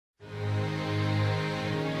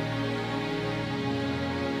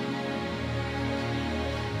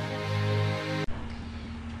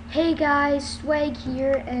Hey guys, Swag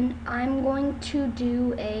here, and I'm going to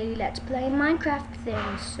do a Let's Play Minecraft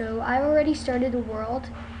thing. So I already started the world,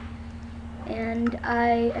 and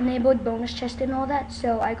I enabled bonus chest and all that,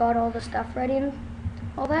 so I got all the stuff ready and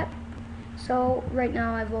all that. So right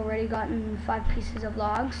now I've already gotten 5 pieces of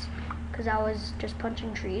logs, because I was just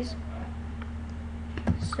punching trees.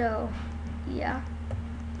 So, yeah.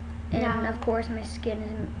 And of course my skin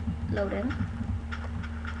isn't loading.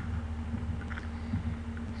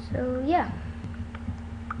 So yeah.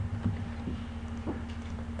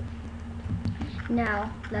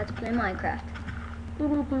 Now, let's play Minecraft.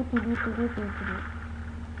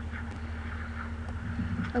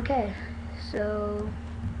 Okay, so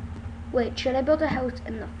wait, should I build a house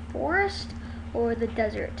in the forest or the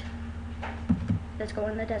desert? Let's go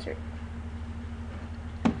in the desert.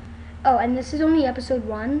 Oh, and this is only episode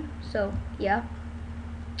 1, so yeah.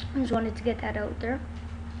 I just wanted to get that out there.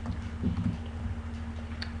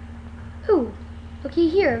 Ooh, looky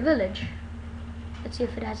here, a village. Let's see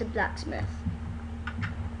if it has a blacksmith.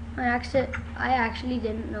 I actually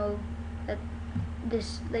didn't know that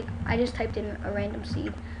this, like, I just typed in a random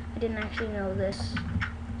seed. I didn't actually know this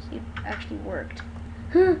seed actually worked.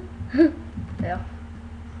 Yeah.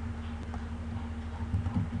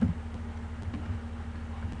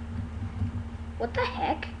 What the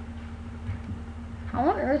heck? How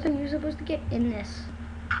on earth are you supposed to get in this?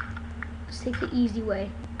 Let's take the easy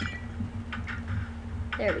way.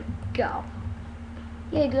 There we go.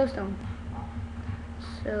 Yay, glowstone.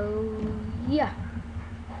 So, yeah.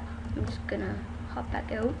 I'm just gonna hop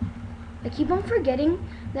back out. I keep on forgetting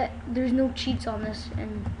that there's no cheats on this,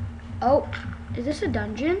 and oh, is this a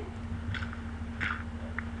dungeon?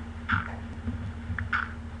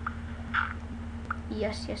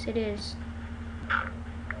 Yes, it is.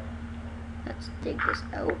 Let's dig this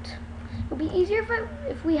out. It would be easier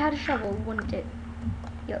if we had a shovel, wouldn't it?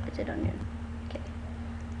 Yep, it's a dungeon. Okay.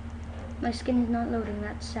 My skin is not loading,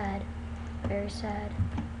 that's sad. Very sad.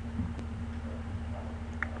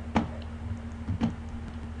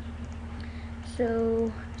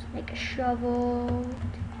 So, let's make a shovel.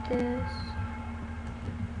 Do this.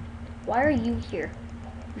 Why are you here?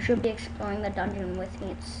 You should be exploring the dungeon with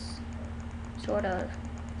me. It's sort of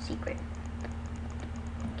secret.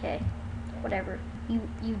 Okay, whatever.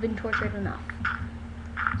 You've been tortured enough.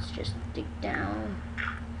 Let's just dig down.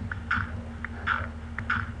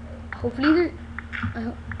 Hopefully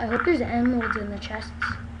I hope there's emeralds in the chests.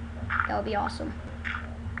 That would be awesome.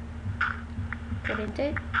 Wouldn't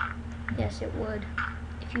it? Yes, it would.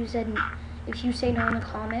 If you say no in the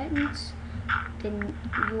comments, then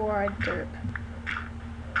you are a derp.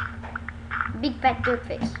 Big fat derp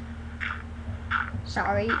face.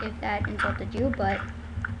 Sorry if that insulted you, but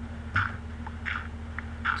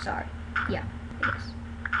sorry. Yeah, I guess.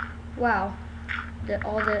 Wow.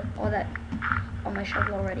 All that on my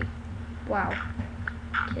shovel already. Wow.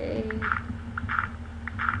 Okay.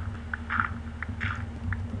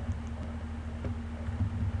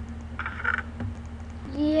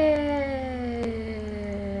 Yay!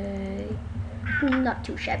 Not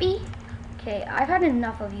too shabby. Okay, I've had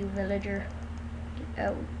enough of you, villager. Get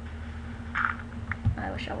out. I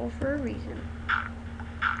have a shovel for a reason.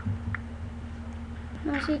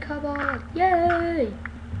 Mousy cobalt! Yay!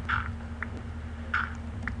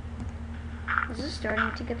 This is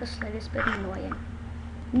starting to get the slightest bit annoying.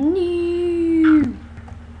 No!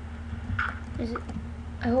 Is it?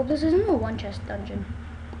 I hope this isn't a one chest dungeon.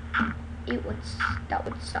 That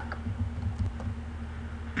would suck.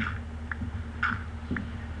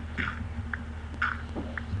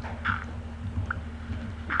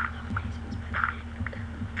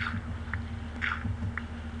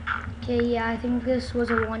 Okay, yeah, I think this was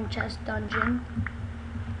a one chest dungeon.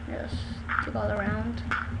 Just took all around.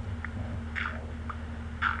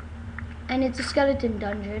 And it's a skeleton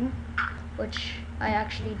dungeon, which I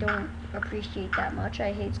actually don't appreciate that much.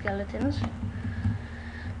 I hate skeletons.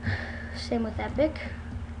 Same with Epic.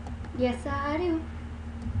 Yes, I do.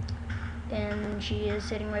 And she is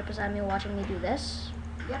sitting right beside me watching me do this.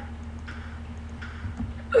 Yep.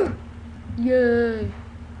 Yay.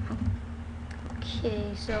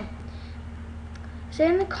 Okay, so say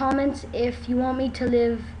in the comments if you want me to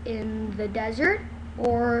live in the desert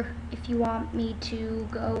or if you want me to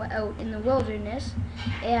go out in the wilderness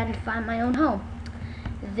and find my own home.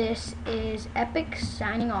 This is Epic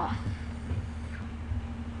signing off.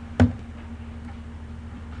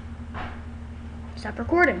 Stop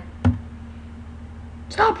recording.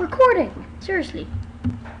 Stop recording! Seriously.